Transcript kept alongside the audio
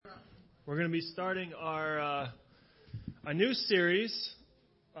We're going to be starting our a new series.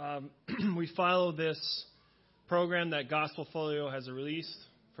 We follow this program that Gospel Folio has released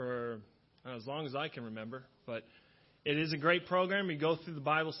for as long as I can remember. But it is a great program. We go through the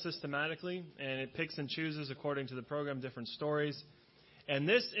Bible systematically, and it picks and chooses according to the program different stories. And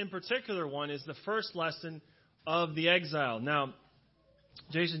this in particular one is the first lesson of the Exile. Now,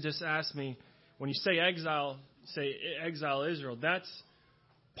 Jason just asked me, when you say exile Israel. That's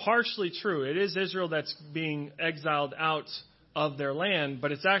partially true. It is Israel that's being exiled out of their land,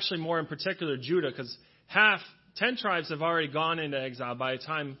 but it's actually more in particular Judah, because 10 tribes have already gone into exile by the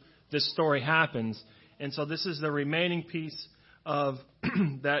time this story happens. And so this is the remaining piece of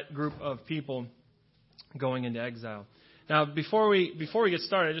that group of people going into exile. Now, before we get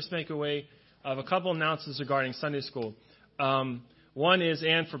started, I just make a way of a couple announcements regarding Sunday school. One is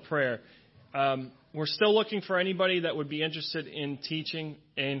and for prayer. We're still looking for anybody that would be interested in teaching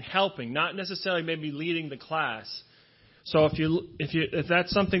and helping, not necessarily maybe leading the class. So if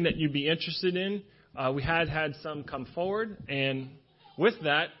that's something that you'd be interested in, we had some come forward, and with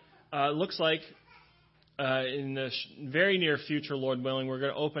that, it looks like in the very near future, Lord willing, we're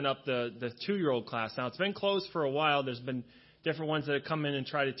going to open up the 2-year-old class. Now, it's been closed for a while. There's been different ones that have come in and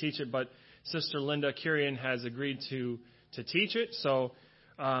try to teach it, but Sister Linda Kurian has agreed to teach it. So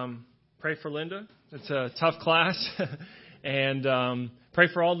pray for Linda. It's a tough class, and pray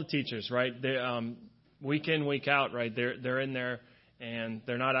for all the teachers. Right, they, week in, week out. Right, they're in there, and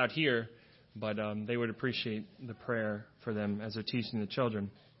they're not out here, but they would appreciate the prayer for them as they're teaching the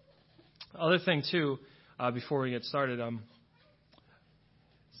children. Other thing too, before we get started,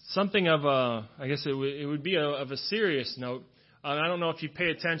 something of a, I guess it would be of a serious note. I don't know if you pay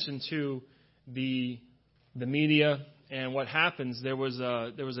attention to the media and what happens. There was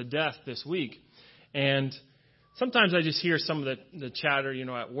a death this week, and sometimes I just hear some of the chatter,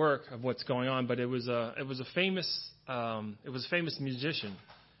 at work of what's going on. But it was a famous musician.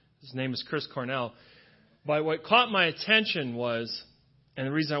 His name is Chris Cornell. But what caught my attention was, and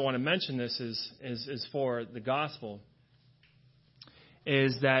the reason I want to mention this is for the gospel,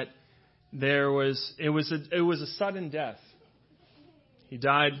 is that it was a sudden death. He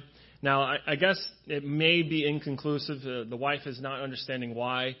died. Now, I guess it may be inconclusive. The wife is not understanding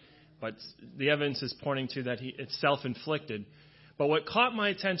why, but the evidence is pointing to that it's self-inflicted. But what caught my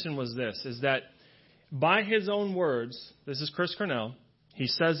attention was this, is that by his own words, this is Chris Cornell, he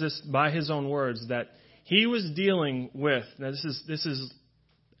says this by his own words, that he was dealing with, now this is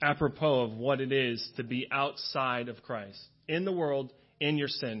apropos of what it is to be outside of Christ, in the world, in your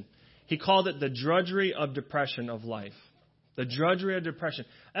sin. He called it the drudgery of depression of life. The drudgery of depression.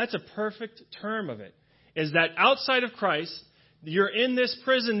 That's a perfect term of it. Is that outside of Christ, you're in this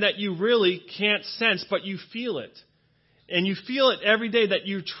prison that you really can't sense, but you feel it. And you feel it every day, that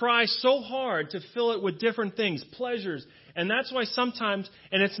you try so hard to fill it with different things, pleasures. And that's why sometimes,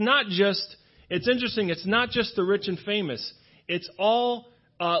 and it's interesting, it's not just the rich and famous. It's all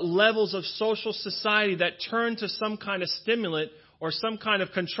levels of social society that turn to some kind of stimulant or some kind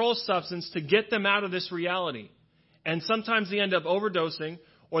of control substance to get them out of this reality. And sometimes they end up overdosing,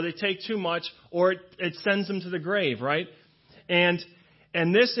 or they take too much, or it sends them to the grave, right? And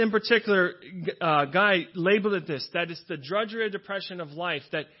this in particular guy labeled it this, that it's the drudgery of depression of life,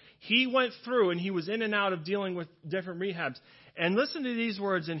 that he went through, and he was in and out of dealing with different rehabs. And listen to these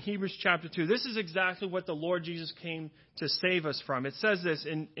words in Hebrews chapter 2. This is exactly what the Lord Jesus came to save us from. It says this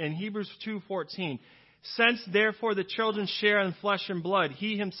in Hebrews 2:14. Since therefore the children share in flesh and blood,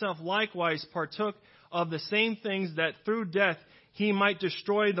 he himself likewise partook of the same things, that through death he might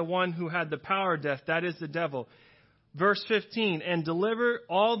destroy the one who had the power of death, that is the devil. Verse 15, and deliver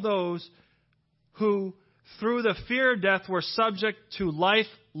all those who through the fear of death were subject to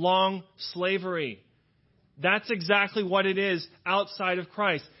lifelong slavery. That's exactly what it is outside of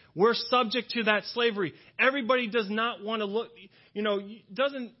Christ. We're subject to that slavery. Everybody does not want to look, it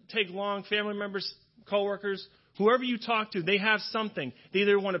doesn't take long, family members, coworkers, whoever you talk to, they have something. They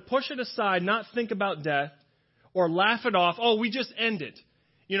either want to push it aside, not think about death, or laugh it off. Oh, we just end it.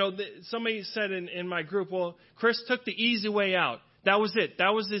 Somebody said in my group, well, Chris took the easy way out. That was it.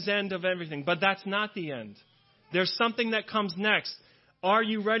 That was his end of everything. But that's not the end. There's something that comes next. Are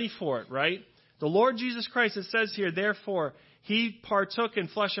you ready for it, right? The Lord Jesus Christ, it says here, therefore, he partook in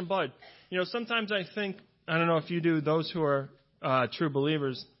flesh and blood. Sometimes I think, I don't know if you do, those who are true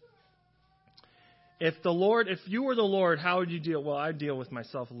believers, if you were the Lord, how would you deal? Well, I'd deal with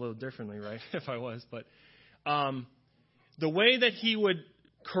myself a little differently, right? If I was, but the way that he would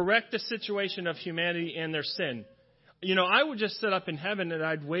correct the situation of humanity and their sin, I would just sit up in heaven and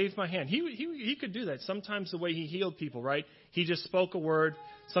I'd wave my hand. He could do that. Sometimes the way he healed people, right? He just spoke a word.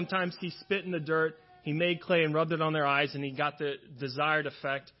 Sometimes he spit in the dirt. He made clay and rubbed it on their eyes, and he got the desired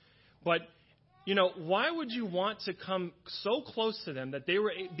effect. But, why would you want to come so close to them that they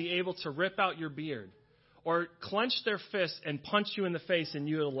would be able to rip out your beard or clench their fist and punch you in the face and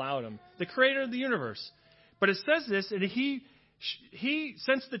you allowed them? The creator of the universe. But it says this, and he,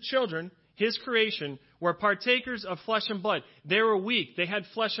 since the children, his creation, were partakers of flesh and blood. They were weak. They had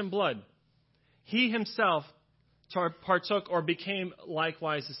flesh and blood. He himself partook or became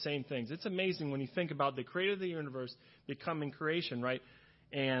likewise the same things. It's amazing when you think about the creator of the universe becoming creation, right?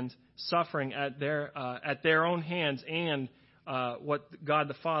 And suffering at their own hands, and what God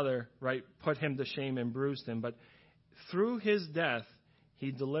the Father, right, put him to shame and bruised him. But through his death,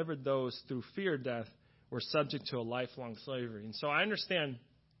 he delivered those through fear of death were subject to a lifelong slavery. And so I understand,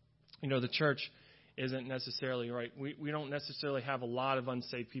 the church isn't necessarily right. We don't necessarily have a lot of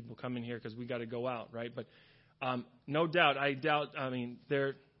unsaved people coming here because we got to go out, right? But no doubt,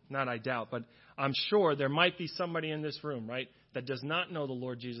 but I'm sure there might be somebody in this room, right, that does not know the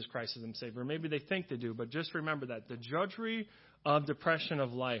Lord Jesus Christ as their Savior. Maybe they think they do, but just remember that the drudgery of depression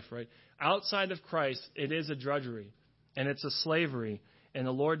of life, right, outside of Christ, it is a drudgery, and it's a slavery, and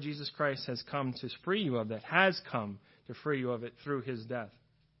the Lord Jesus Christ has come to free you of that, has come to free you of it through his death.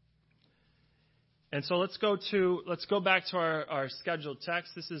 And so let's go back to our scheduled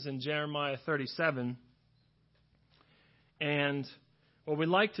text. This is in Jeremiah 37. And what we'd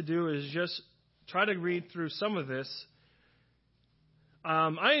like to do is just try to read through some of this.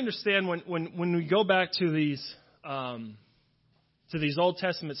 I understand when we go back to these Old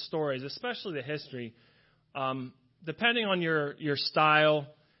Testament stories, especially the history, depending on your style,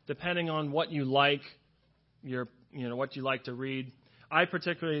 depending on what you like, what you like to read. I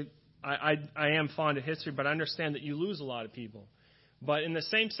am fond of history, but I understand that you lose a lot of people. But in the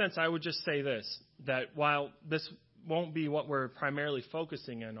same sense, I would just say this, that while this won't be what we're primarily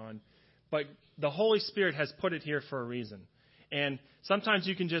focusing in on, but the Holy Spirit has put it here for a reason. And sometimes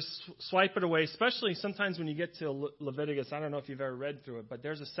you can just swipe it away, especially sometimes when you get to Leviticus. I don't know if you've ever read through it, but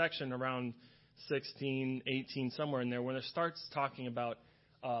there's a section around 16, 18, somewhere in there, when it starts talking about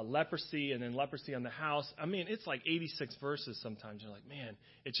leprosy and then leprosy on the house. I mean, it's like 86 verses sometimes. You're like, man,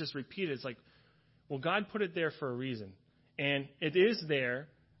 it's just repeated. It's like, well, God put it there for a reason. And it is there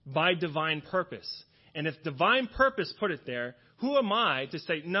by divine purpose. And if divine purpose put it there, who am I to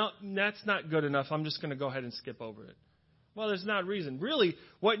say, no, that's not good enough, I'm just going to go ahead and skip over it? Well, there's not a reason. Really,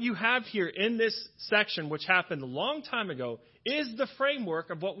 what you have here in this section, which happened a long time ago, is the framework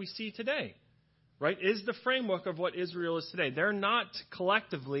of what we see today. Right? Is the framework of what Israel is today. They're not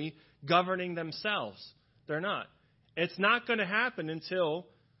collectively governing themselves. They're not. It's not going to happen until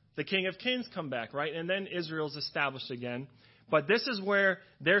the King of Kings come back, right? And then Israel's established again. But this is where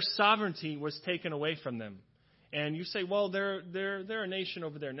their sovereignty was taken away from them. And you say, well, they're a nation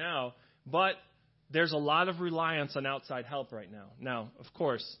over there now, but there's a lot of reliance on outside help right now. Now, of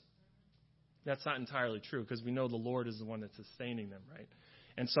course, that's not entirely true because we know the Lord is the one that's sustaining them, right?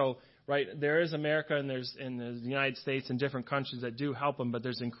 And so, right, there is America and there's the United States and different countries that do help them, but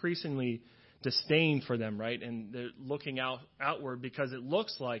there's increasingly disdain for them, right? And they're looking outward because it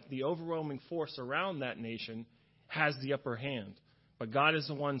looks like the overwhelming force around that nation has the upper hand. But God is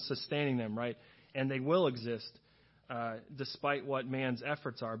the one sustaining them, right? And they will exist despite what man's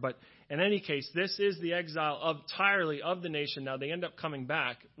efforts are. But in any case, this is the exile entirely of the nation. Now, they end up coming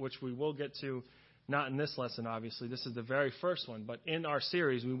back, which we will get to. Not in this lesson, obviously. This is the very first one. But in our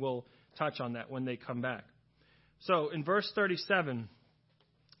series, we will touch on that when they come back. So in verse 37,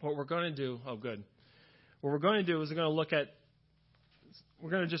 what we're going to do, what we're going to do is we're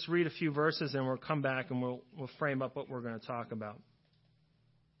going to just read a few verses and we'll come back and we'll frame up what we're going to talk about.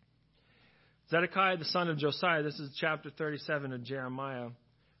 Zedekiah, the son of Josiah, this is chapter 37 of Jeremiah,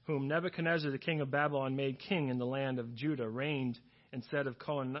 whom Nebuchadnezzar, the king of Babylon, made king in the land of Judah, reigned instead of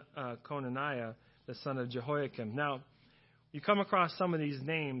Conaniah, the son of Jehoiakim. Now, you come across some of these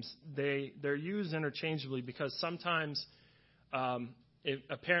names, they're used interchangeably because sometimes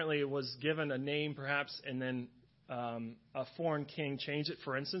apparently it was given a name perhaps and then a foreign king changed it.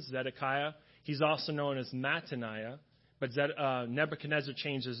 For instance, Zedekiah, he's also known as Mattaniah, but Nebuchadnezzar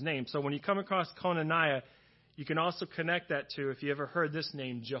changed his name. So when you come across Conaniah, you can also connect that to, if you ever heard this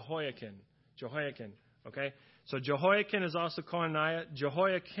name, Jehoiakim, okay? So Jehoiakim is also Conaniah.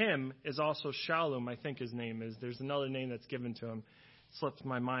 Jehoiakim is also Shallum, I think his name is. There's another name that's given to him. It slips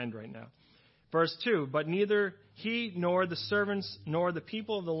my mind right now. Verse 2, but neither he nor the servants nor the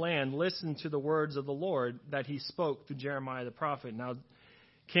people of the land listened to the words of the Lord that he spoke through Jeremiah the prophet. Now,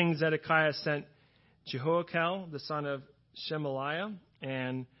 King Zedekiah sent Jehoiakim, the son of Shemaliah,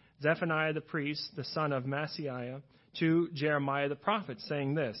 and Zephaniah the priest, the son of Maaseiah, to Jeremiah the prophet,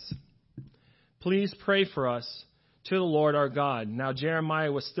 saying this, "Please pray for us to the Lord our God." Now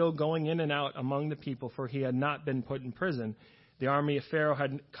Jeremiah was still going in and out among the people, for he had not been put in prison. The army of Pharaoh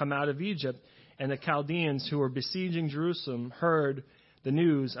had come out of Egypt, and the Chaldeans who were besieging Jerusalem heard the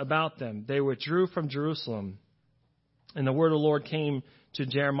news about them. They withdrew from Jerusalem. And the word of the Lord came to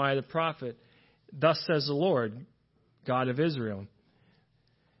Jeremiah the prophet. "Thus says the Lord, God of Israel,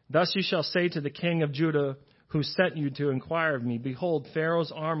 thus you shall say to the king of Judah who sent you to inquire of me, behold,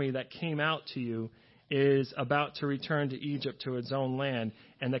 Pharaoh's army that came out to you is about to return to Egypt, to its own land.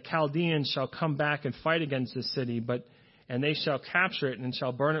 And the Chaldeans shall come back and fight against this city, and they shall capture it and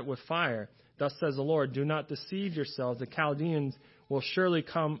shall burn it with fire. Thus says the Lord, do not deceive yourselves. The Chaldeans will surely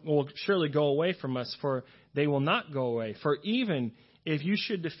go away from us, for they will not go away. For even if you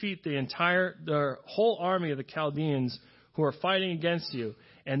should defeat the whole army of the Chaldeans who are fighting against you,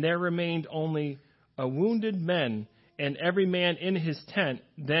 and there remained only wounded men, and every man in his tent,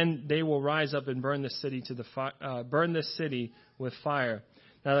 then they will rise up and burn this city with fire."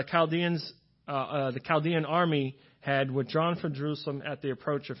 Now the Chaldean army had withdrawn from Jerusalem at the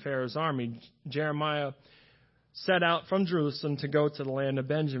approach of Pharaoh's army. Jeremiah set out from Jerusalem to go to the land of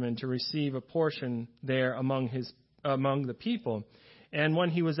Benjamin to receive a portion there among the people. And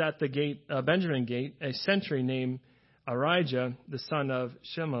when he was at the gate, Benjamin gate, a sentry named Arijah, the son of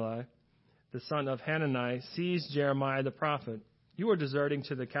Shemaliah, the son of Hanani, seized Jeremiah the prophet. "You are deserting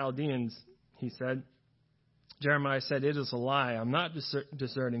to the Chaldeans," he said. Jeremiah said, "It is a lie. I'm not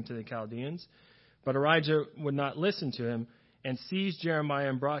deserting to the Chaldeans." But Arijah would not listen to him and seized Jeremiah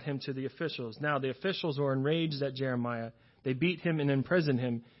and brought him to the officials. Now the officials were enraged at Jeremiah. They beat him and imprisoned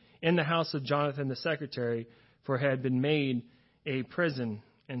him in the house of Jonathan the secretary, for it had been made a prison,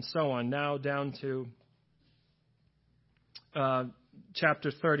 and so on. Now down to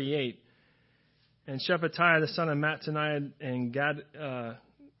chapter 38. "And Shephatiah the son of Mattaniah and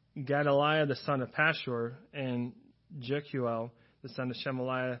Gedaliah the son of Pashur and Jechuel the son of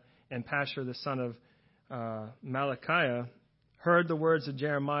Shemaliah and Pashur the son of Malachiah heard the words of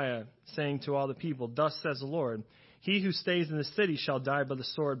Jeremiah, saying to all the people, Thus says the Lord, he who stays in the city shall die by the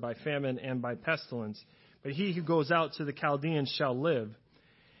sword, by famine, and by pestilence. But he who goes out to the Chaldeans shall live,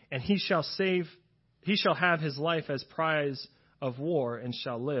 and he shall have his life as prize of war, and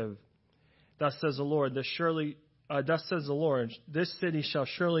shall live. Thus says the Lord, this city shall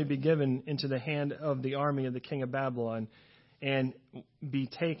surely be given into the hand of the army of the king of Babylon, and be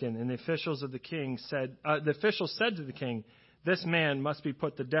taken." And the officials said to the king, "This man must be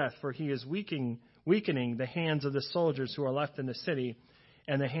put to death, for he is weakening the hands of the soldiers who are left in the city,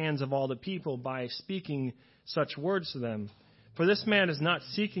 and the hands of all the people by speaking such words to them. For this man is not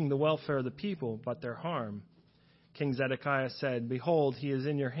seeking the welfare of the people, but their harm." King Zedekiah said, "Behold, he is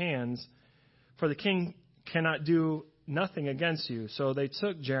in your hands, for the king cannot do nothing against you." So they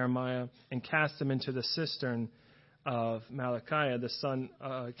took Jeremiah and cast him into the cistern of Malachiah,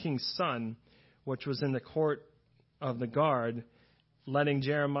 the king's son, which was in the court of the guard, letting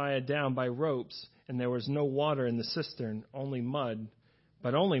Jeremiah down by ropes. And there was no water in the cistern, only mud,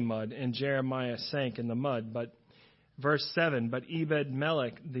 and Jeremiah sank in the mud. But verse 7, but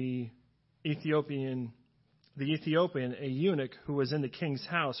Ebed-Melech, the Ethiopian, a eunuch who was in the king's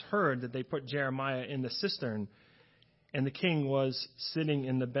house, heard that they put Jeremiah in the cistern, and the king was sitting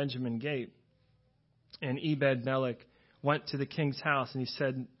in the Benjamin gate. And Ebed-Melech went to the king's house, and he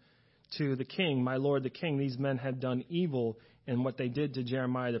said to the king, "My lord the king, these men have done evil in what they did to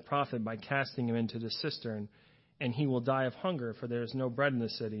Jeremiah the prophet by casting him into the cistern, and he will die of hunger, for there is no bread in the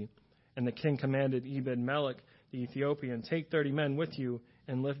city." And the king commanded Ebed-Melech the Ethiopian, "Take 30 men with you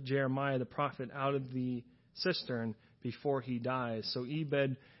and lift Jeremiah the prophet out of the cistern before he dies." So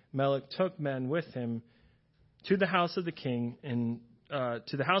Ebed-Melech took men with him to the house of the king,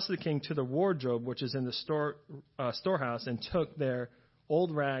 to the wardrobe which is in the storehouse, and took their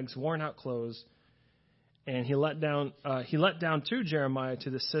old rags, worn out clothes, and he let down to Jeremiah to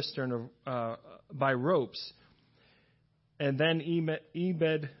the cistern by ropes. And then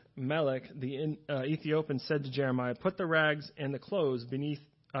Ebed-Melech the Ethiopian said to Jeremiah, "Put the rags and the clothes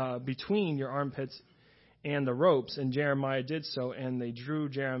between your armpits and the ropes." And Jeremiah did so, and they drew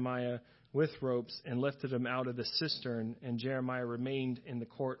Jeremiah with ropes and lifted him out of the cistern, and Jeremiah remained in the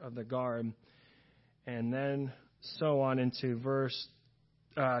court of the guard. And then so on into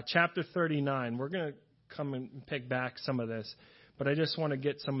chapter 39. We're going to come and pick back some of this, but I just want to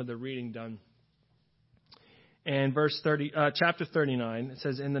get some of the reading done. And chapter 39, it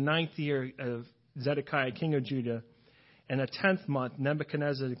says, "In the 9th year of Zedekiah, king of Judah, In the 10th month,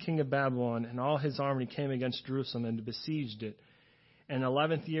 Nebuchadnezzar, the king of Babylon, and all his army came against Jerusalem and besieged it. In the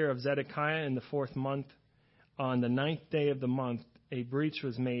 11th year of Zedekiah, in the 4th month, on the 9th day of the month, a breach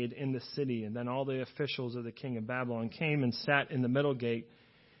was made in the city. And then all the officials of the king of Babylon came and sat in the middle gate,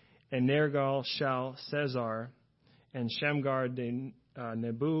 and Nergal-Shal-Cesar, and Shamgar de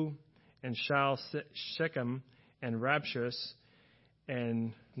Nebu, and Shal-Shechem, and Rabshus,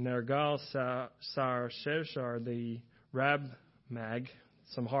 and Nergal-Shar the Rabmag,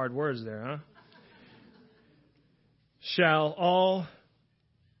 some hard words there, huh? Shall all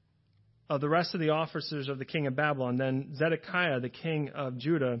of the rest of the officers of the king of Babylon. Then Zedekiah, the king of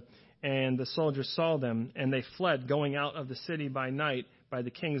Judah, and the soldiers saw them, and they fled, going out of the city by night by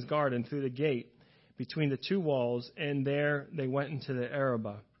the king's garden through the gate between the two walls, and there they went into the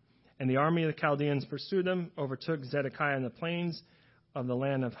Arabah. And the army of the Chaldeans pursued them, overtook Zedekiah in the plains of the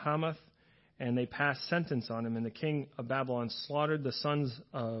land of Hamath, and they passed sentence on him. And the king of Babylon slaughtered the sons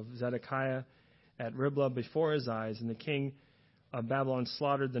of Zedekiah at Riblah before his eyes. And the king of Babylon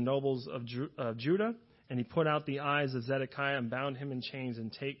slaughtered the nobles of Judah, and he put out the eyes of Zedekiah and bound him in chains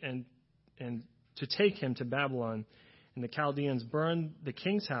and to take him to Babylon. And the Chaldeans burned the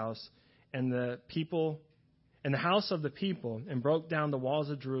king's house and the people and the house of the people, and broke down the walls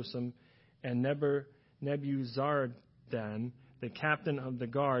of Jerusalem. And Nebuzaradan, the captain of the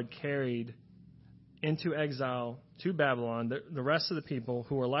guard, carried into exile to Babylon the rest of the people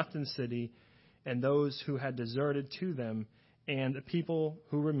who were left in the city, and those who had deserted to them, and the people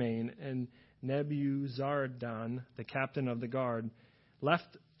who remain. And Nebuzaradan, the captain of the guard,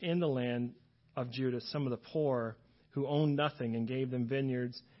 left in the land of Judah some of the poor who owned nothing, and gave them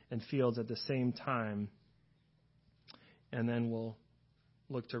vineyards and fields at the same time. And then we'll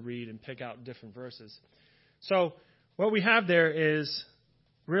look to read and pick out different verses. So what we have there is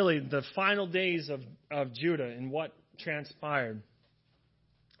really the final days of Judah and what transpired.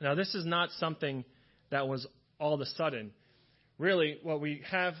 Now, this is not something that was all of a sudden. Really, what we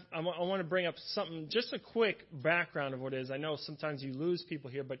have, I want to bring up something, just a quick background of what it is. I know sometimes you lose people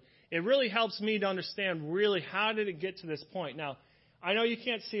here, but it really helps me to understand really how did it get to this point. Now, I know you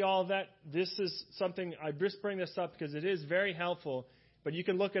can't see all of that. This is something, I just bring this up because it is very helpful, but you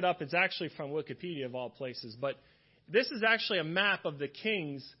can look it up. It's actually from Wikipedia of all places. But this is actually a map of the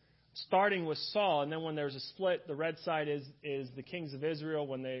kings starting with Saul, and then when there's a split, the red side is the kings of Israel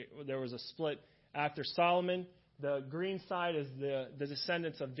when there was a split after Solomon. The green side is the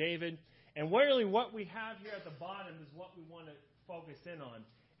descendants of David. And really what we have here at the bottom is what we want to focus in on.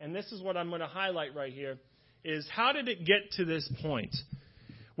 And this is what I'm going to highlight right here, is how did it get to this point?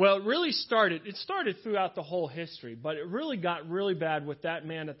 Well, it started throughout the whole history, but it really got really bad with that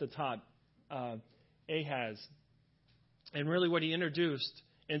man at the top, Ahaz. And really what he introduced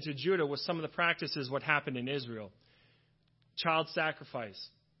into Judah was some of the practices what happened in Israel. Child sacrifice,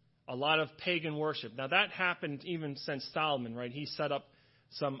 a lot of pagan worship. Now that happened even since Solomon, right? He set up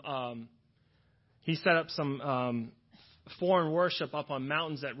some foreign worship up on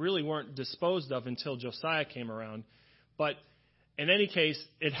mountains that really weren't disposed of until Josiah came around. But in any case,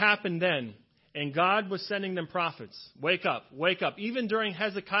 it happened then. And God was sending them prophets. Wake up, wake up. Even during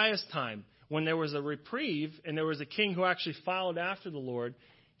Hezekiah's time, when there was a reprieve and there was a king who actually followed after the Lord,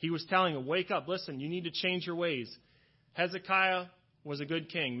 he was telling them, wake up, listen, you need to change your ways. Hezekiah was a good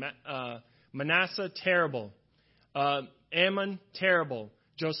king. Manasseh, terrible. Ammon, terrible.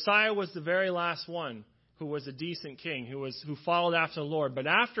 Josiah was the very last one who was a decent king, who followed after the Lord. But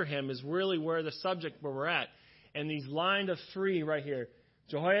after him is really where the subject where we're at. And these line of three right here,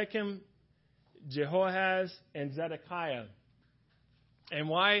 Jehoiakim, Jehoahaz, and Zedekiah. And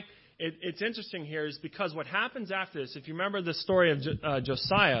why it's interesting here is because what happens after this, if you remember the story of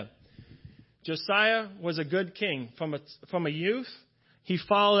Josiah, Josiah was a good king. From a youth, he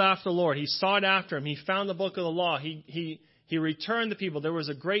followed after the Lord. He sought after him. He found the book of the law. He returned the people. There was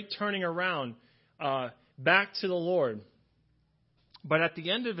a great turning around back to the Lord. But at the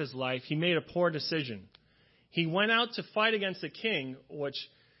end of his life, he made a poor decision. He went out to fight against a king, which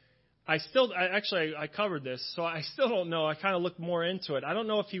I covered this, so I still don't know. I kind of looked more into it. I don't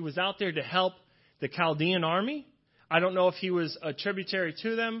know if he was out there to help the Chaldean army. I don't know if he was a tributary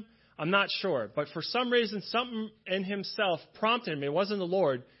to them. I'm not sure. But for some reason, something in himself prompted him. It wasn't the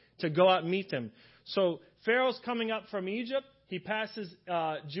Lord to go out and meet them. So Pharaoh's coming up from Egypt. He passes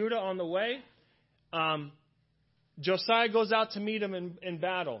Judah on the way. Josiah goes out to meet him in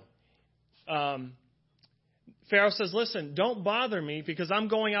battle. Pharaoh says, listen, don't bother me because I'm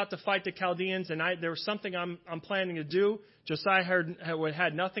going out to fight the Chaldeans, and there was something I'm planning to do. Josiah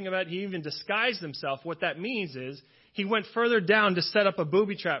had nothing about it. He even disguised himself. What that means is he went further down to set up a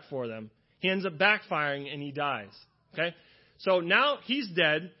booby trap for them. He ends up backfiring, and he dies. Okay? So now he's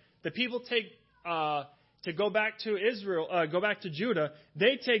dead. The people take, to go back to Israel, go back to Judah,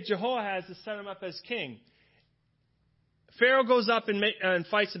 they take Jehoahaz to set him up as king. Pharaoh goes up and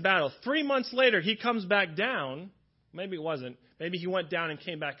fights the battle. 3 months later, he comes back down. Maybe it wasn't. Maybe he went down and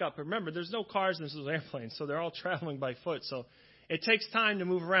came back up. But remember, there's no cars and there's airplanes, so they're all traveling by foot. So it takes time to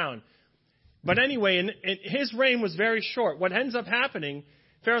move around. But anyway, and his reign was very short. What ends up happening,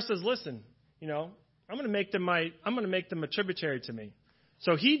 Pharaoh says, listen, I'm going to make them a tributary to me.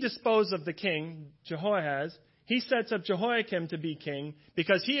 So he disposed of the king, Jehoahaz. He sets up Jehoiakim to be king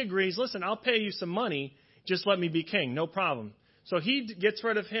because he agrees, listen, I'll pay you some money. Just let me be king. No problem. So he gets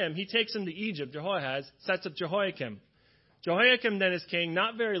rid of him. He takes him to Egypt, Jehoahaz, sets up Jehoiakim. Jehoiakim then is king,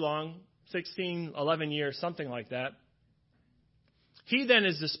 not very long, 16, 11 years, something like that. He then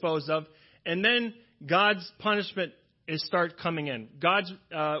is disposed of, and then God's punishment start coming in.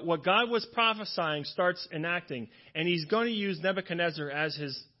 What God was prophesying starts enacting, and he's going to use Nebuchadnezzar as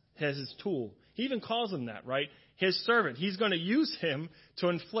his tool. He even calls him that, right? His servant. He's going to use him to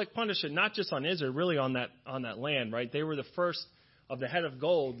inflict punishment, not just on Israel, really on that land, right? They were the first of the head of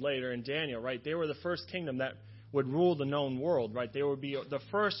gold later in Daniel, right? They were the first kingdom that would rule the known world, right? They would be the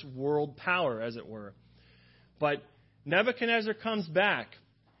first world power, as it were. But Nebuchadnezzar comes back.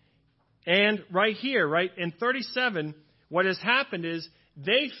 And right here, right, in 37, what has happened is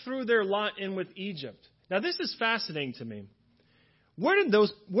they threw their lot in with Egypt. Now, this is fascinating to me. Where did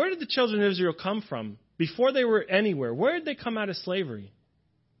the children of Israel come from before they were anywhere? Where did they come out of slavery?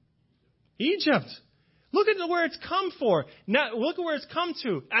 Egypt. Look at where it's come for. Now, look at where it's come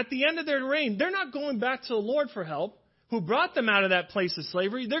to. At the end of their reign, they're not going back to the Lord for help, who brought them out of that place of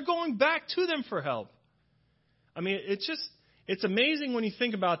slavery. They're going back to them for help. I mean, it's amazing when you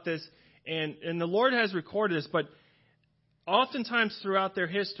think about this, and the Lord has recorded this, but oftentimes throughout their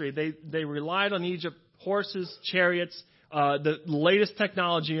history, they relied on Egypt, horses, chariots, the latest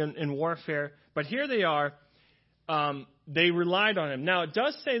technology in warfare. But here they are. They relied on him. Now, it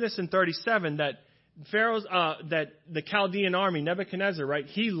does say this in 37 that that the Chaldean army, Nebuchadnezzar, right,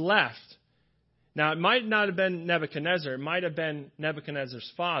 he left. Now, it might not have been Nebuchadnezzar. It might have been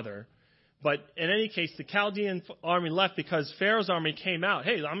Nebuchadnezzar's father. But in any case, the Chaldean army left because Pharaoh's army came out.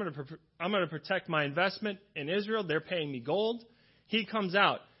 Hey, I'm going to protect my investment in Israel. They're paying me gold. He comes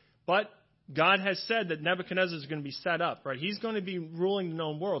out. But God has said that Nebuchadnezzar is going to be set up, right? He's going to be ruling the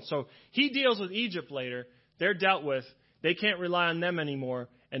known world. So he deals with Egypt later. They're dealt with. They can't rely on them anymore.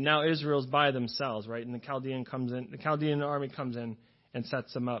 And now Israel's by themselves, right? And the Chaldean army comes in and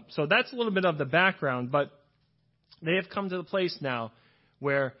sets them up. So that's a little bit of the background. But they have come to the place now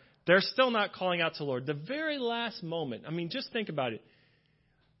where they're still not calling out to the Lord. The very last moment. I mean, just think about it.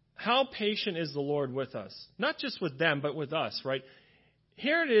 How patient is the Lord with us? Not just with them, but with us, right?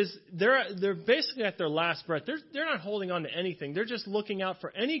 Here it is. They're basically at their last breath. They're not holding on to anything. They're just looking out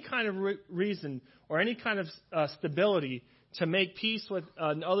for any kind of reason or any kind of stability to make peace with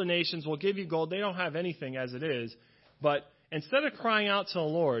other nations. We'll give you gold. They don't have anything as it is. But instead of crying out to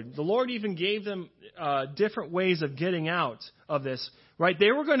the Lord even gave them different ways of getting out of this. Right?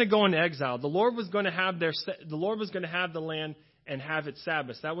 They were going to go into exile. The Lord was going to have the land and have its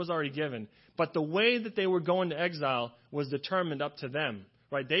Sabbath. That was already given. But the way that they were going to exile was determined up to them.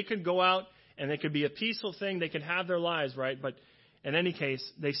 Right? They could go out and it could be a peaceful thing. They could have their lives, right? But in any case,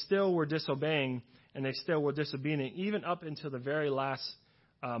 they still were disobeying and they still were disobedient, even up until the very last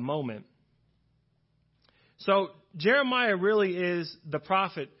moment. So Jeremiah really is the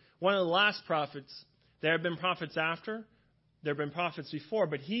prophet, one of the last prophets. There have been prophets after. There have been prophets before,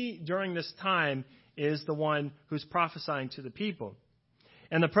 but he, during this time, is the one who's prophesying to the people.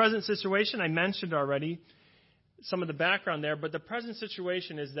 And the present situation, I mentioned already some of the background there, but the present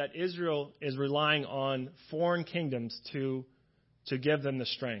situation is that Israel is relying on foreign kingdoms to give them the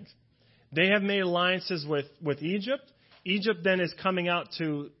strength. They have made alliances with Egypt. Egypt then is coming out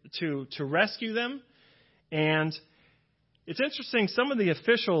to rescue them. And it's interesting, some of the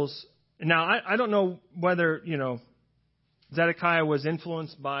officials, now I don't know whether, Zedekiah was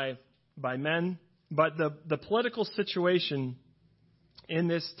influenced by men, but the political situation in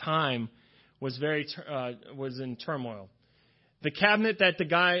this time was was in turmoil. The cabinet that the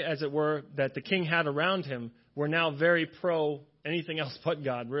guy, as it were, that the king had around him were now very pro anything else but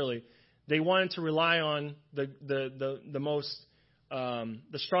God, really. They wanted to rely on the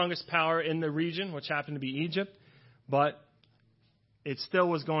strongest power in the region, which happened to be Egypt, but it still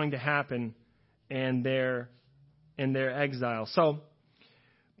was going to happen in their exile.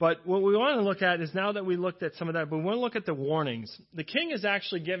 But what we want to look at is, now that we looked at some of that, but we want to look at the warnings. The king is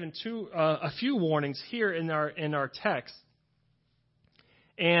actually given a few warnings here in our text.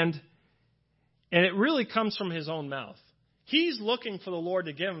 And And it really comes from his own mouth. He's looking for the Lord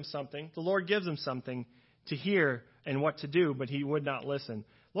to give him something. The Lord gives him something to hear and what to do, but he would not listen.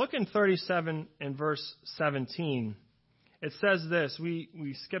 Look in 37 and verse 17. It says this.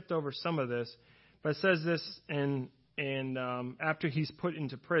 We skipped over some of this, but it says this after he's put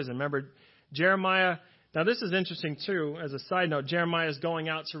into prison. Remember, Jeremiah. Now, this is interesting, too. As a side note, Jeremiah is going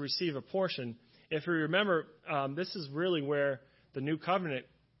out to receive a portion. If you remember, this is really where the new covenant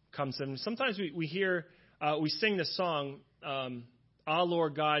comes in. Sometimes we hear, we sing the song, Ah,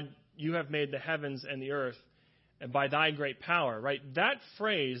 Lord God, you have made the heavens and the earth, and by thy great power, right? That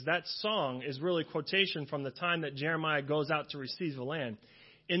phrase, that song, is really a quotation from the time that Jeremiah goes out to receive the land.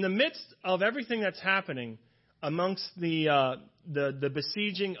 In the midst of everything that's happening amongst the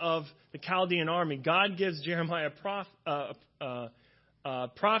besieging of the Chaldean army, God gives Jeremiah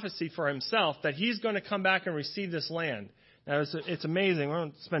prophecy for himself that he's going to come back and receive this land. Now, it's amazing. We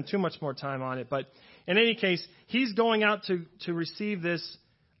won't spend too much more time on it. But in any case, he's going out to receive this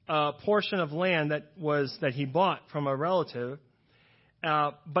portion of land that he bought from a relative.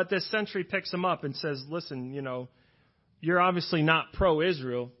 But this sentry picks him up and says, listen, you're obviously not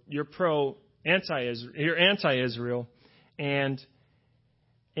pro-Israel. You're anti-Israel. You're anti-Israel. And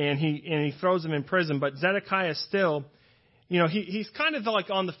he throws him in prison. But Zedekiah still, he's kind of like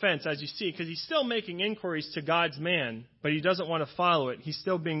on the fence, as you see, because he's still making inquiries to God's man, but he doesn't want to follow it. He's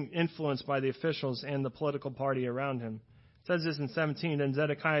still being influenced by the officials and the political party around him. It says this in 17, Then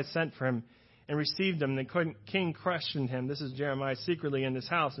Zedekiah sent for him and received him. The king questioned him, this is Jeremiah, secretly in his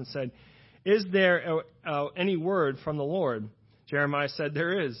house, and said, Is there any word from the Lord? Jeremiah said,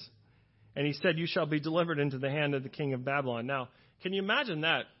 There is. And he said, You shall be delivered into the hand of the king of Babylon. Now, can you imagine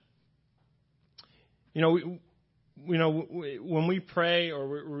that? When we pray or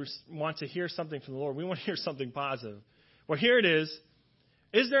we want to hear something from the Lord, we want to hear something positive. Well, here it is.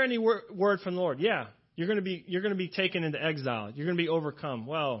 Is there any word from the Lord? Yeah, you're going to be taken into exile. You're going to be overcome.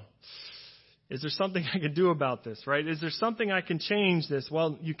 Well, is there something I can do about this, right? Is there something I can change this?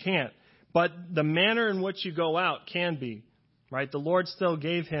 Well, you can't. But the manner in which you go out can be, right? The Lord still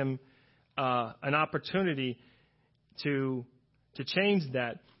gave him an opportunity to change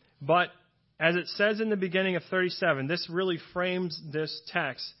that. But as it says in the beginning of 37, this really frames this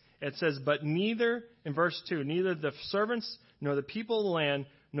text. It says, But neither, in verse 2, neither the servants nor the people of the land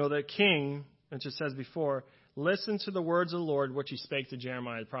nor the king, which it says before, listened to the words of the Lord which he spake to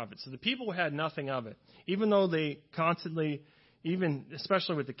Jeremiah the prophet. So the people had nothing of it, even though they constantly,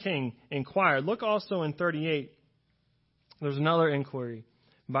 especially with the king, inquired. Look also in 38, there's another inquiry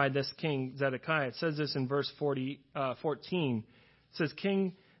by this king Zedekiah. It says this in verse 14. It says,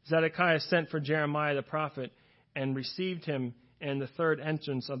 King Zedekiah sent for Jeremiah the prophet and received him in the third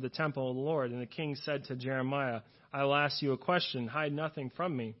entrance of the temple of the Lord. And the king said to Jeremiah, I will ask you a question. Hide nothing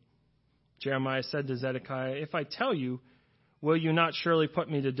from me. Jeremiah said to Zedekiah, If I tell you, will you not surely put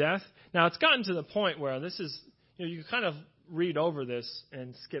me to death? Now, it's gotten to the point where this is, you kind of read over this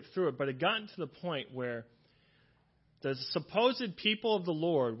and skip through it, but it gotten to the point where the supposed people of the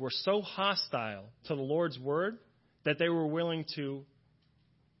Lord were so hostile to the Lord's word that they were willing to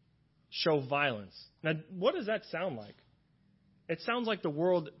show violence. Now, what does that sound like? It sounds like the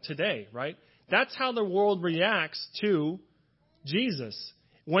world today, right? That's how the world reacts to Jesus.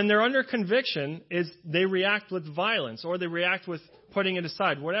 When they're under conviction, they react with violence or they react with putting it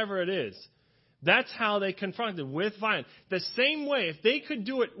aside, whatever it is. That's how they confront it, with violence. The same way, if they could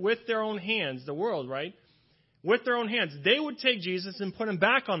do it with their own hands, the world, right? With their own hands, they would take Jesus and put him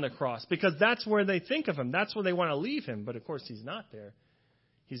back on the cross because that's where they think of him. That's where they want to leave him. But, of course, he's not there.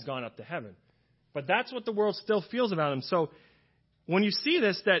 He's gone up to heaven. But that's what the world still feels about him. So when you see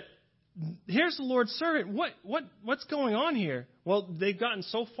this, that here's the Lord's servant. What's going on here? Well, they've gotten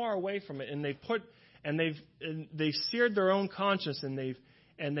so far away from it, and they've seared their own conscience, and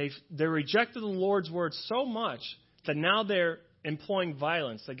they rejected the Lord's word so much that now they're employing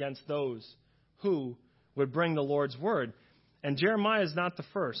violence against those who would bring the Lord's word. And Jeremiah is not the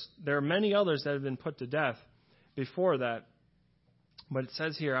first. There are many others that have been put to death before that. But it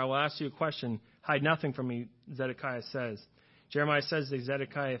says here, I will ask you a question. Hide nothing from me, Zedekiah says. Jeremiah says to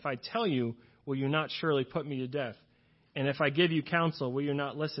Zedekiah, If I tell you, will you not surely put me to death? And if I give you counsel, will you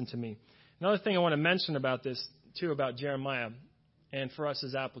not listen to me? Another thing I want to mention about this, too, about Jeremiah, and for us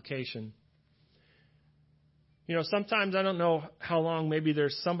as application. Sometimes I don't know how long, maybe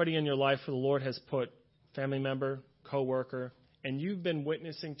there's somebody in your life where the Lord has put family member, coworker, and you've been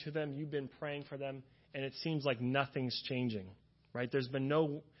witnessing to them, you've been praying for them, and it seems like nothing's changing. Right? There's been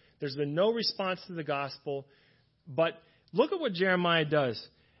no response to the gospel. But look at what Jeremiah does.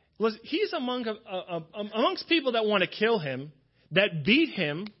 He's amongst people that want to kill him, that beat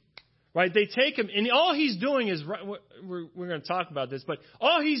him, Right? They take him, and all he's doing is, we're going to talk about this, but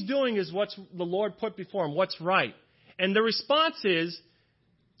all he's doing is what's the Lord put before him, what's right. And the response is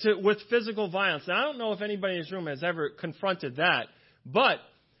with physical violence. Now, I don't know if anybody in this room has ever confronted that, but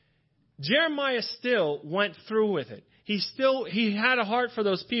Jeremiah still went through with it. He had a heart for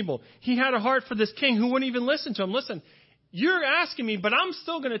those people. He had a heart for this king who wouldn't even listen to him. Listen, you're asking me, but I'm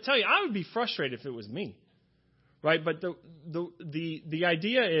still going to tell you, I would be frustrated if it was me. Right? But the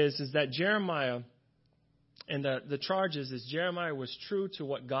idea is that Jeremiah, and the charge is Jeremiah was true to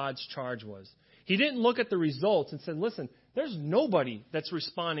what God's charge was. He didn't look at the results and said, listen, there's nobody that's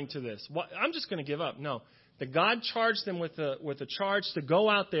responding to this. I'm just going to give up. No. That God charged them with a charge to go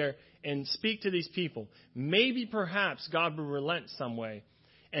out there and speak to these people. Maybe perhaps God would relent some way.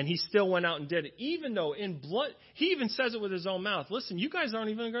 And he still went out and did it. Even though in blood, he even says it with his own mouth. Listen, you guys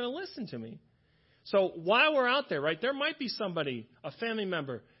aren't even going to listen to me. So while we're out there, right, there might be somebody, a family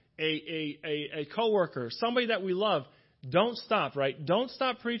member, a coworker, somebody that we love. Don't stop, right? Don't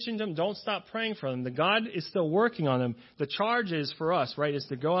stop preaching to them. Don't stop praying for them. The God is still working on them. The charge is for us, right, is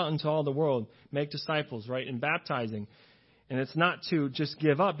to go out into all the world, make disciples, right, and baptizing. And it's not to just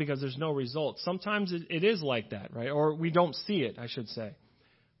give up because there's no results. Sometimes it is like that, right? Or we don't see it, I should say.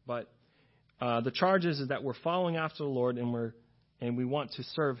 But the charge is that we're following after the Lord and we want to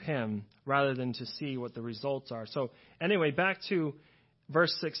serve him rather than to see what the results are. So anyway, back to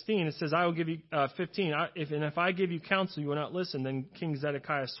verse 16. It says, I will give you 15. If I give you counsel, you will not listen. Then King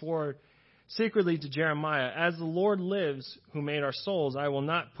Zedekiah swore secretly to Jeremiah, as the Lord lives, who made our souls, I will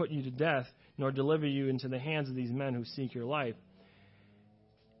not put you to death, nor deliver you into the hands of these men who seek your life.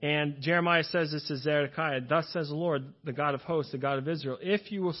 And Jeremiah says this to Zedekiah, thus says the Lord, the God of hosts, the God of Israel,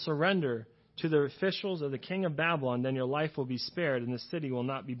 if you will surrender to the officials of the king of Babylon, then your life will be spared, and the city will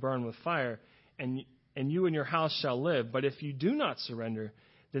not be burned with fire, and you and your house shall live. But if you do not surrender,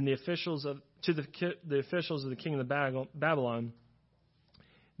 then the officials of the king of Babylon,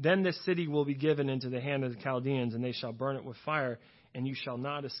 then this city will be given into the hand of the Chaldeans, and they shall burn it with fire, and you shall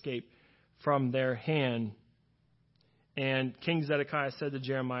not escape from their hand. And King Zedekiah said to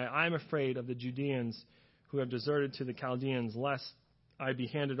Jeremiah, I am afraid of the Judeans who have deserted to the Chaldeans, lest I be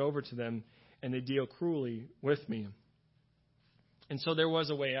handed over to them, and they deal cruelly with me. And so there was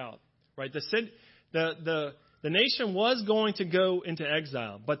a way out, right? The nation was going to go into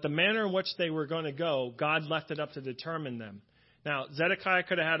exile, but the manner in which they were going to go, God left it up to determine them. Now, Zedekiah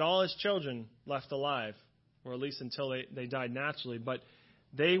could have had all his children left alive, or at least until they died naturally, but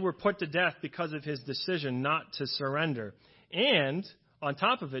they were put to death because of his decision not to surrender. And on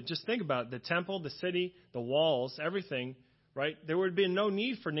top of it, just think about it, the temple, the city, the walls, everything, right? There would be no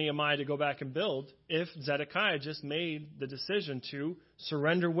need for Nehemiah to go back and build if Zedekiah just made the decision to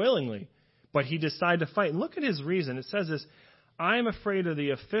surrender willingly. But he decided to fight. And look at his reason. It says this, I am afraid of the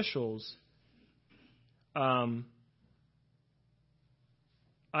officials. I'm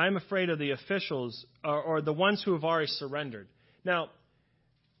afraid of the officials or the ones who have already surrendered. Now,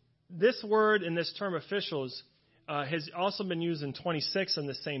 this word in this term officials has also been used in 26 in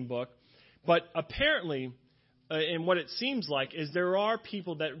the same book. But apparently, and what it seems like is there are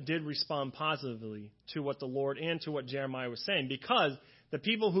people that did respond positively to what the Lord and to what Jeremiah was saying, because the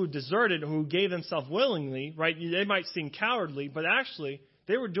people who deserted, who gave themselves willingly, right, they might seem cowardly, but actually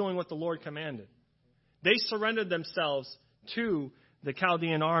they were doing what the Lord commanded. They surrendered themselves to the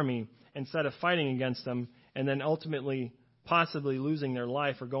Chaldean army instead of fighting against them and then ultimately possibly losing their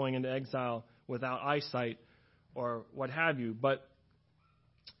life or going into exile without eyesight or what have you. But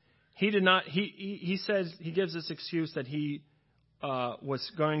he did not. He says, he gives this excuse that he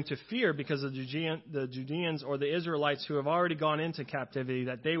was going to fear because of the Judeans or the Israelites who have already gone into captivity,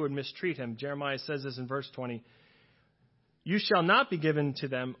 that they would mistreat him. Jeremiah says this in verse 20. You shall not be given to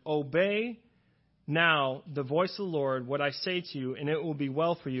them. Obey now the voice of the Lord, what I say to you, and it will be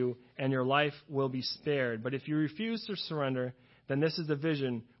well for you, and your life will be spared. But if you refuse to surrender, then this is the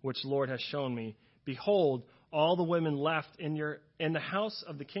vision which the Lord has shown me. Behold, all the women left in the house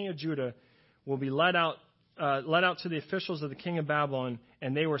of the king of Judah will be led out to the officials of the king of Babylon,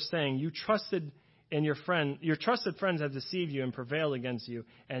 and they were saying, your trusted friends have deceived you and prevailed against you,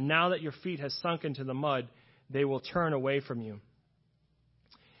 and now that your feet have sunk into the mud, they will turn away from you.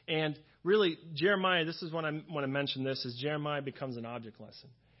 And really, Jeremiah, this is when I want to mention this, is Jeremiah becomes an object lesson.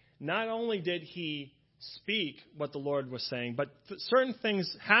 Not only did he speak what the Lord was saying, but certain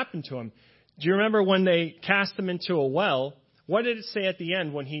things happened to him. Do you remember when they cast him into a well? What did it say at the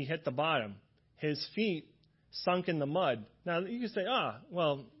end when he hit the bottom? His feet sunk in the mud. Now, you can say,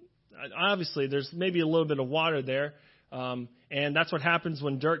 well, obviously there's maybe a little bit of water there, and that's what happens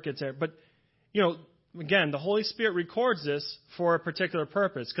when dirt gets there. But, again, the Holy Spirit records this for a particular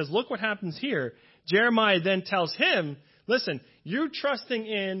purpose. Because look what happens here. Jeremiah then tells him, listen, you're trusting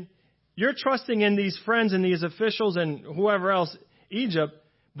in these friends and these officials and whoever else, Egypt,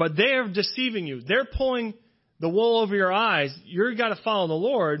 but they are deceiving you. They're pulling the wool over your eyes. You've got to follow the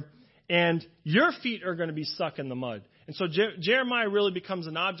Lord, and your feet are going to be stuck in the mud. And so Jeremiah really becomes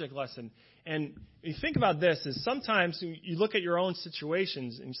an object lesson. And you think about this, is sometimes you look at your own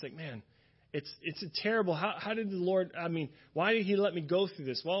situations and you think, man, it's a terrible, how did the Lord, why did he let me go through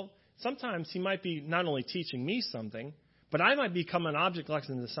this? Well, sometimes he might be not only teaching me something, but I might become an object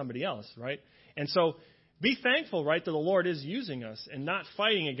lesson to somebody else, right? And so be thankful, right, that the Lord is using us and not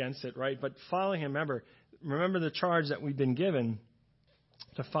fighting against it, right, but following him. Remember the charge that we've been given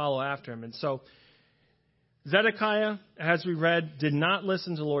to follow after him. And so Zedekiah, as we read, did not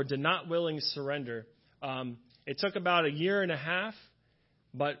listen to the Lord, did not willingly surrender. It took about a year and a half,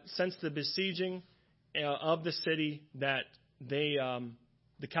 but since the besieging of the city that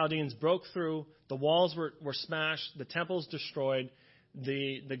the Chaldeans broke through, the walls were smashed, the temples destroyed,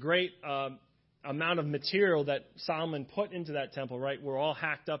 the great amount of material that Solomon put into that temple, right, were all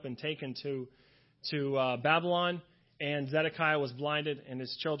hacked up and taken to Babylon, and Zedekiah was blinded, and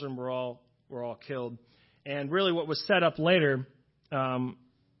his children were all killed. And really what was set up later,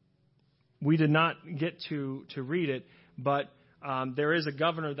 we did not get to read it, but there is a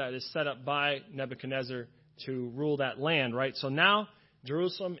governor that is set up by Nebuchadnezzar to rule that land, right? So now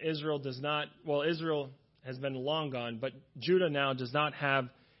Jerusalem, Israel has been long gone, but Judah now is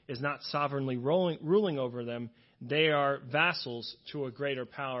not sovereignly ruling over them. They are vassals to a greater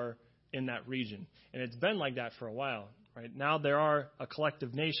power in that region. And it's been like that for a while, right? Now there are a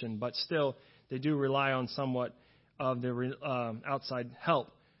collective nation, but still they do rely on somewhat of the outside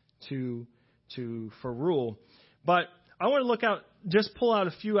help for rule. But I want to pull out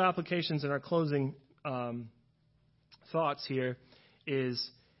a few applications in our closing thoughts here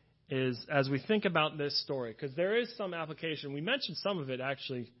is as we think about this story, because there is some application. We mentioned some of it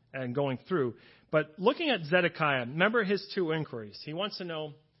actually and going through, but looking at Zedekiah, remember his two inquiries. He wants to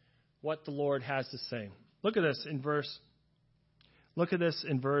know what the Lord has to say. Look at this in verse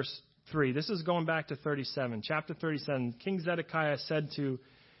 3. This is going back to 37, chapter 37. King Zedekiah said to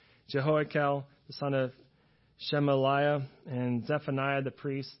Jehoiakim, the son of Shemaliah, and Zephaniah the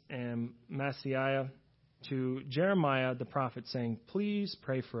priest, and Maaseiah, to Jeremiah the prophet, saying, please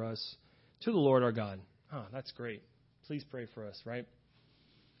pray for us to the Lord our God. Oh, that's great. Please pray for us, right?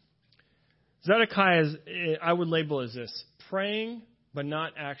 Zedekiah, I would label as this: praying, but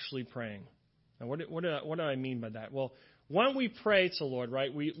not actually praying. Now, what do I mean by that? Well, when we pray to the Lord,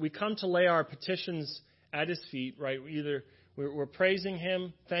 right, we come to lay our petitions at his feet, right? We're praising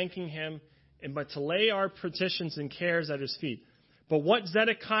him, thanking him, but to lay our petitions and cares at his feet. But what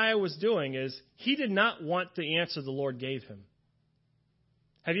Zedekiah was doing is he did not want the answer the Lord gave him.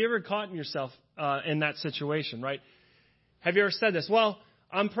 Have you ever caught yourself in that situation, right? Have you ever said this? Well,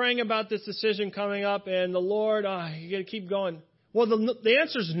 I'm praying about this decision coming up, and the Lord, you got to keep going. Well, the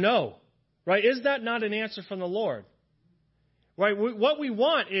answer is no, right? Is that not an answer from the Lord? Right? What we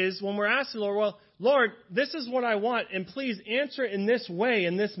want is when we're asking the Lord, well, Lord, this is what I want, and please answer it in this way,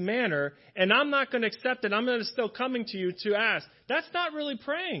 in this manner, and I'm not going to accept it. I'm going to still coming to you to ask. That's not really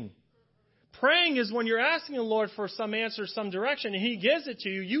praying. Praying is when you're asking the Lord for some answer, some direction, and he gives it to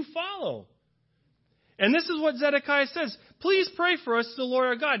you, you follow. And this is what Zedekiah says. Please pray for us to the Lord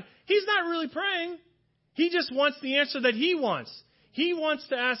our God. He's not really praying. He just wants the answer that he wants. He wants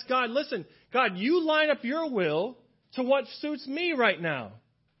to ask God, listen, God, you line up your will to what suits me right now.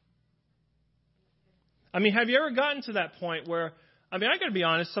 Have you ever gotten to that point where, I got to be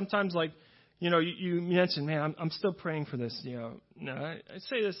honest, sometimes you mentioned, man, I'm still praying for this. No, I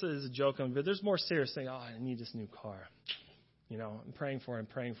say this as a joke, but there's more serious thing. I need this new car. I'm praying for it.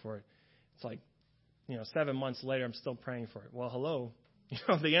 It's like, 7 months later, I'm still praying for it. Well, hello.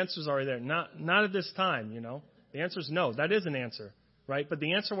 The answer's already there. Not at this time, The answer's no. That is an answer, right? But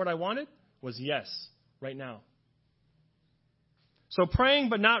the answer what I wanted was yes, right now. So praying,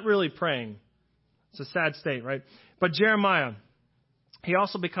 but not really praying. It's a sad state, right? But Jeremiah, he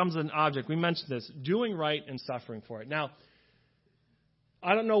also becomes an object. We mentioned this, doing right and suffering for it. Now,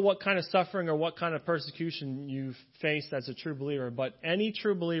 I don't know what kind of suffering or what kind of persecution you've faced as a true believer, but any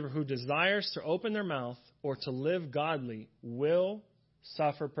true believer who desires to open their mouth or to live godly will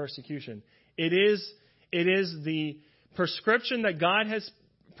suffer persecution. It is the prescription that God has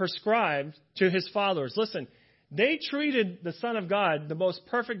prescribed to his followers. Listen, they treated the Son of God, the most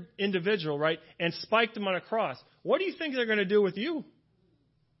perfect individual, right, and spiked him on a cross. What do you think they're going to do with you?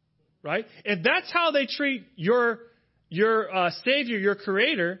 Right? If that's how they treat your Savior, your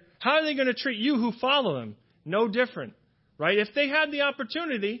Creator, How are they going to treat you who follow them? No different, right? If they had the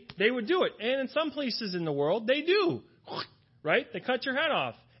opportunity, they would do it. And in some places in the world, they do, right? They cut your head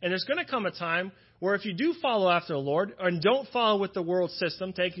off. And there's going to come a time where if you do follow after the Lord and don't follow with the world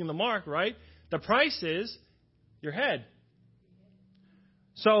system, taking the mark, right? The price is your head.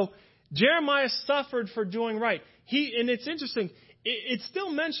 So Jeremiah suffered for doing right. And it's interesting. It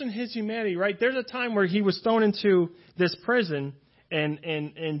still mentioned his humanity, right? There's a time where he was thrown into this prison, and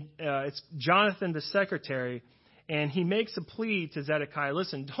it's Jonathan, the secretary, and he makes a plea to Zedekiah.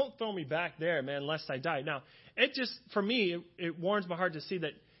 Listen, don't throw me back there, man, lest I die. Now, it just, for me, it warms my heart to see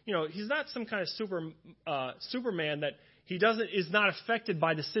that, he's not some kind of Superman that is not affected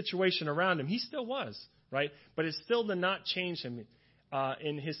by the situation around him. He still was, right? But it still did not change him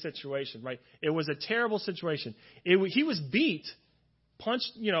in his situation, right? It was a terrible situation. He was beat,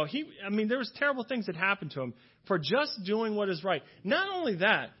 punched, there was terrible things that happened to him for just doing what is right. Not only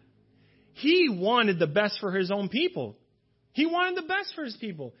that, he wanted the best for his own people. He wanted the best for his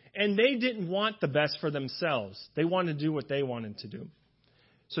people. And they didn't want the best for themselves. They wanted to do what they wanted to do.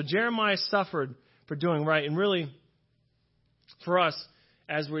 So Jeremiah suffered for doing right. And really, for us,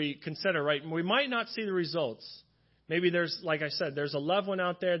 as we consider, right, we might not see the results. Maybe there's, like I said, there's a loved one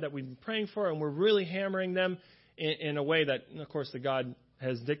out there that we've been praying for, and we're really hammering them in a way that, of course, the God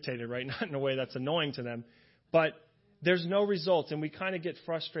has dictated, right? Not in a way that's annoying to them. But there's no results, and we kind of get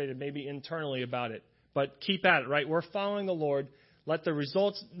frustrated maybe internally about it. But keep at it, right? We're following the Lord. Let the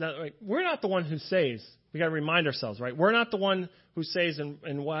results, we're not the one who saves. We got to remind ourselves, right? We're not the one who saves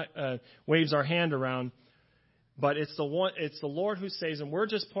and waves our hand around, but it's the Lord who saves, and we're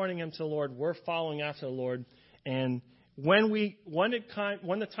just pointing him to the Lord. We're following after the Lord, and when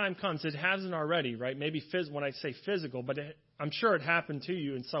the time comes, it hasn't already, right? Maybe when I say physical, but I'm sure it happened to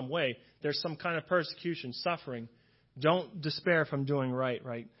you in some way. There's some kind of persecution, suffering. Don't despair from doing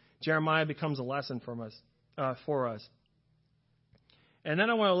right? Jeremiah becomes a lesson for us. And then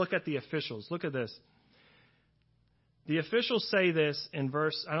I want to look at the officials. Look at this. The officials say this in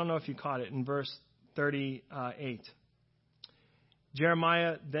verse, I don't know if you caught it, in verse 38.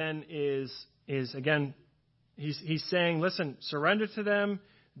 Jeremiah then is again, he's saying, listen, surrender to them.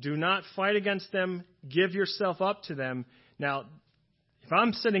 Do not fight against them. Give yourself up to them. Now, if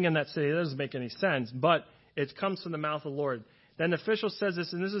I'm sitting in that city, it doesn't make any sense, but it comes from the mouth of the Lord. Then the official says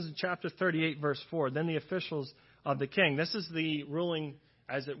this, and this is in chapter 38, verse 4. Then the officials of the king. This is the ruling,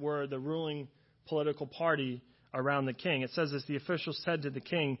 as it were, the ruling political party around the king. It says this, the officials said to the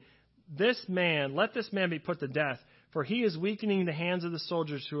king, let this man be put to death, for he is weakening the hands of the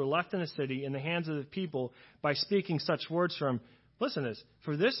soldiers who are left in the city and the hands of the people by speaking such words for him. Listen to this,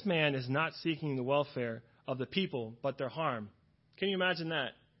 for this man is not seeking the welfare of the people, but their harm. Can you imagine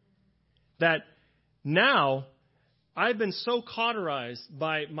that? That now I've been so cauterized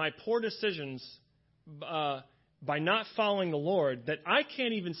by my poor decisions, by not following the Lord, that I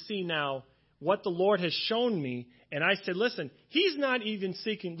can't even see now what the Lord has shown me. And I said, listen, he's not even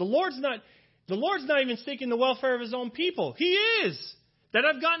seeking, the Lord's not even seeking the welfare of his own people. He is. That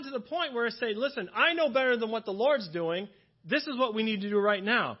I've gotten to the point where I say, listen, I know better than what the Lord's doing. This is what we need to do right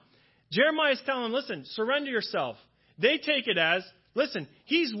now. Jeremiah is telling them, listen, surrender yourself. They take it as, listen,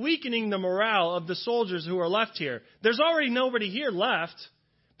 he's weakening the morale of the soldiers who are left here. There's already nobody here left.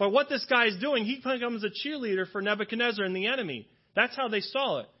 But what this guy is doing, he becomes a cheerleader for Nebuchadnezzar and the enemy. That's how they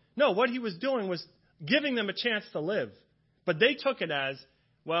saw it. No, what he was doing was giving them a chance to live. But they took it as,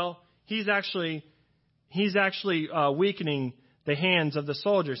 well, he's actually weakening the hands of the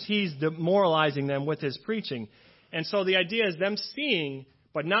soldiers. He's demoralizing them with his preaching. And so the idea is them seeing,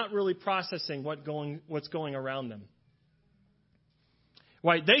 but not really processing what's going around them.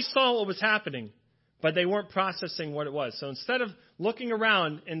 Right? They saw what was happening, but they weren't processing what it was. So instead of looking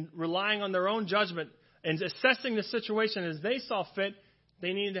around and relying on their own judgment and assessing the situation as they saw fit,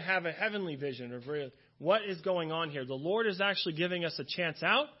 they needed to have a heavenly vision of what is going on here. The Lord is actually giving us a chance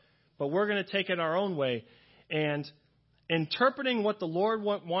out, but we're going to take it our own way. And interpreting what the Lord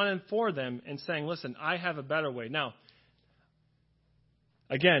wanted for them and saying, listen, I have a better way. Now,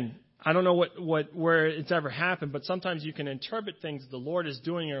 again, I don't know where it's ever happened, but sometimes you can interpret things the Lord is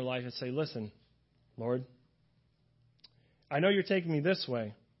doing in your life and say, listen, Lord, I know you're taking me this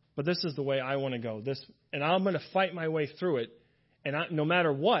way, but this is the way I want to go. And I'm going to fight my way through it. And no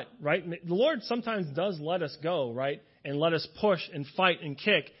matter what, right? The Lord sometimes does let us go, right? And let us push and fight and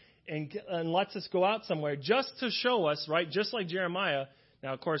kick and lets us go out somewhere just to show us, right? Just like Jeremiah.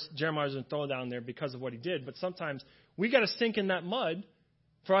 Now, of course, Jeremiah wasn't thrown down there because of what he did, but sometimes we got to sink in that mud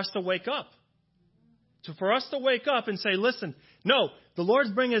for us to wake up. For us to wake up and say, listen, no, the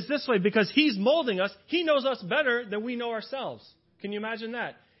Lord's bringing us this way because he's molding us. He knows us better than we know ourselves. Can you imagine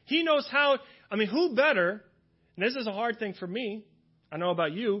that? He knows how. I mean, who better? And this is a hard thing for me. I know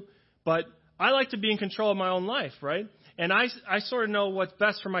about you, but I like to be in control of my own life, right? And I sort of know what's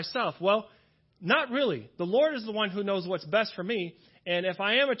best for myself. Well, not really. The Lord is the one who knows what's best for me. And if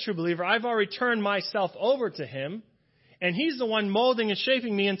I am a true believer, I've already turned myself over to Him. And He's the one molding and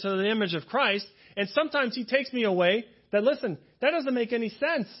shaping me into the image of Christ. And sometimes He takes me away that, listen, that doesn't make any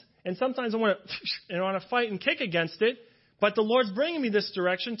sense. And sometimes I want to fight and kick against it. But the Lord's bringing me this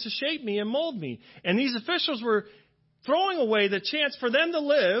direction to shape me and mold me. And these officials were throwing away the chance for them to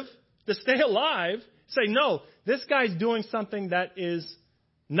live, to stay alive, say, no, this guy's doing something that is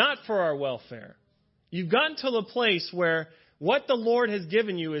not for our welfare. You've gotten to the place where what the Lord has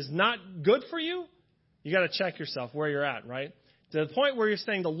given you is not good for you. You got to check yourself where you're at, right? To the point where you're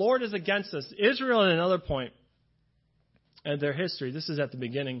saying the Lord is against us. Israel, at another point in their history, this is at the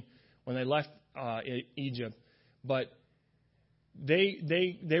beginning when they left Egypt, but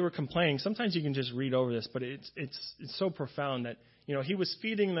they were complaining. Sometimes you can just read over this, but it's so profound that, He was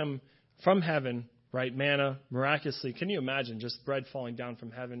feeding them from heaven, right? Manna, miraculously. Can you imagine just bread falling down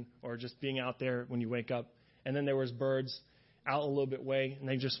from heaven, or just being out there when you wake up? And then there was birds out a little bit way, and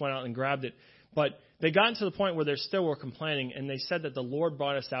they just went out and grabbed it. But they got to the point where they still were complaining, and they said that the Lord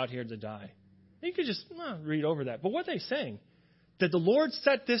brought us out here to die. You could just read over that. But what are they saying? That the Lord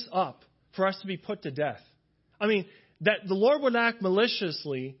set this up for us to be put to death. I mean, that the Lord would act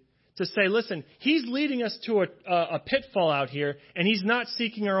maliciously to say, listen, He's leading us to a pitfall out here, and He's not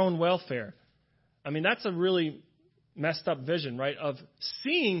seeking our own welfare. I mean, that's a really messed up vision, right, of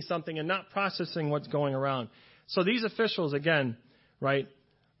seeing something and not processing what's going around. So these officials, again, right,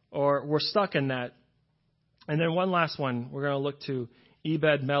 we're stuck in that. And then one last one, we're going to look to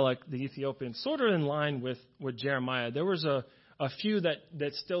Ebed-Melech, the Ethiopian, sort of in line with Jeremiah. There was a few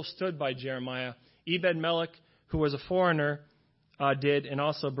that still stood by Jeremiah. Ebed-Melech, who was a foreigner, did, and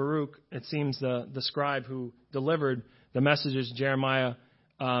also Baruch, it seems the scribe who delivered the messages Jeremiah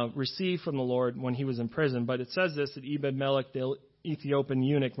received from the Lord when he was in prison. But it says this, that Ebed-Melech, the Ethiopian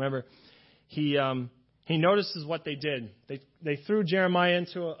eunuch, remember, he notices what they did. They threw Jeremiah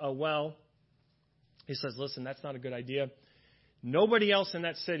into a well. He says, listen, that's not a good idea. Nobody else in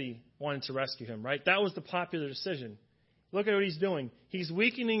that city wanted to rescue him, right? That was the popular decision. Look at what he's doing. He's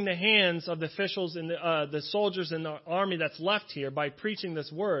weakening the hands of the officials and the soldiers in the army that's left here by preaching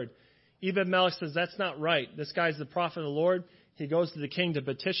this word. Ebed-Melech says, that's not right. This guy's the prophet of the Lord. He goes to the king to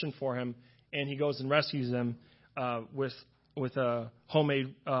petition for him, and he goes and rescues them with a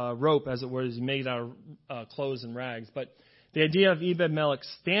homemade rope, as it were, as he made out of clothes and rags. But the idea of Ebed-Melech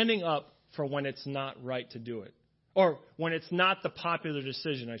standing up for when it's not right to do it, or when it's not the popular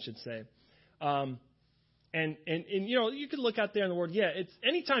decision, I should say. And you could look out there in the world. Yeah, it's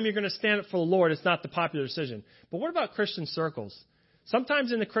anytime you're going to stand up for the Lord, it's not the popular decision. But what about Christian circles?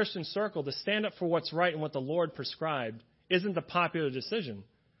 Sometimes in the Christian circle, to stand up for what's right and what the Lord prescribed isn't the popular decision,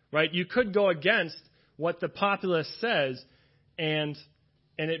 right? You could go against what the populace says, and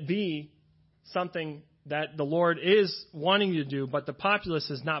it be something that the Lord is wanting you to do, but the populace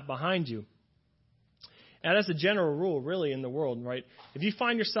is not behind you. And as a general rule, really, in the world, right, if you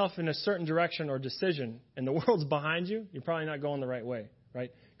find yourself in a certain direction or decision and the world's behind you, you're probably not going the right way, right?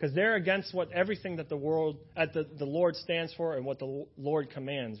 Because they're against everything that the Lord stands for and what the Lord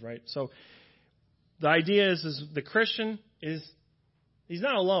commands, right? So the idea is the Christian he's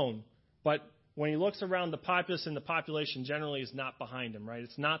not alone, but when he looks around, the populace and the population generally is not behind him, right?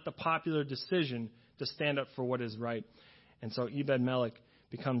 It's not the popular decision to stand up for what is right. And so Ebed-Melech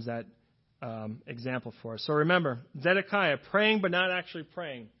becomes that example for us. So remember, Zedekiah praying but not actually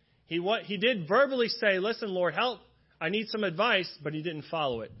praying. He did verbally say, listen, Lord, help. I need some advice, but he didn't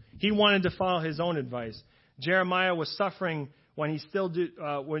follow it. He wanted to follow his own advice. Jeremiah was suffering when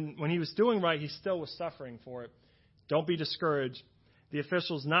when he was doing right, he still was suffering for it. Don't be discouraged. The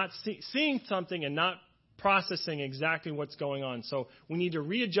officials not seeing something and not processing exactly what's going on. So we need to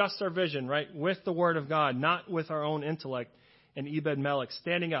readjust our vision, right, with the Word of God, not with our own intellect. And Ebed-Melech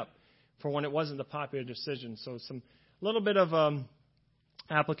standing up for when it wasn't the popular decision. So some little bit of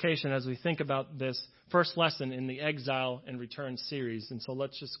application as we think about this first lesson in the Exile and Return series. And so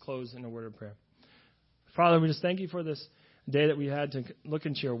let's just close in a word of prayer. Father, we just thank you for this day that we had to look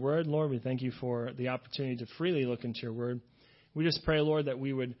into your word. Lord, we thank you for the opportunity to freely look into your word. We just pray, Lord, that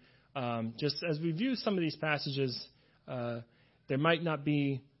we would, just as we view some of these passages, there might not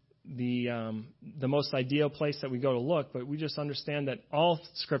be the most ideal place that we go to look, but we just understand that all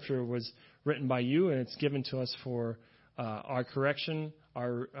Scripture was written by you, and it's given to us for our correction,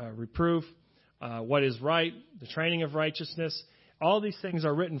 our reproof, what is right, the training of righteousness. All these things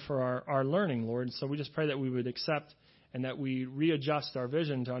are written for our learning, Lord. So we just pray that we would accept and that we readjust our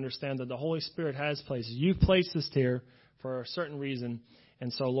vision to understand that the Holy Spirit has places. You've placed us here for a certain reason.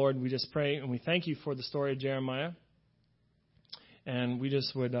 And so, Lord, we just pray and we thank you for the story of Jeremiah. And we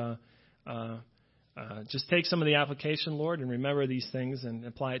just would just take some of the application, Lord, and remember these things and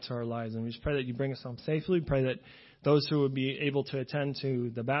apply it to our lives. And we just pray that you bring us home safely. We pray that those who would be able to attend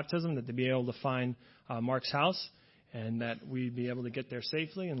to the baptism, that they be able to find Mark's house, and that we'd be able to get there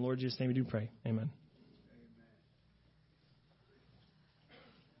safely. In Lord Jesus' name we do pray. Amen.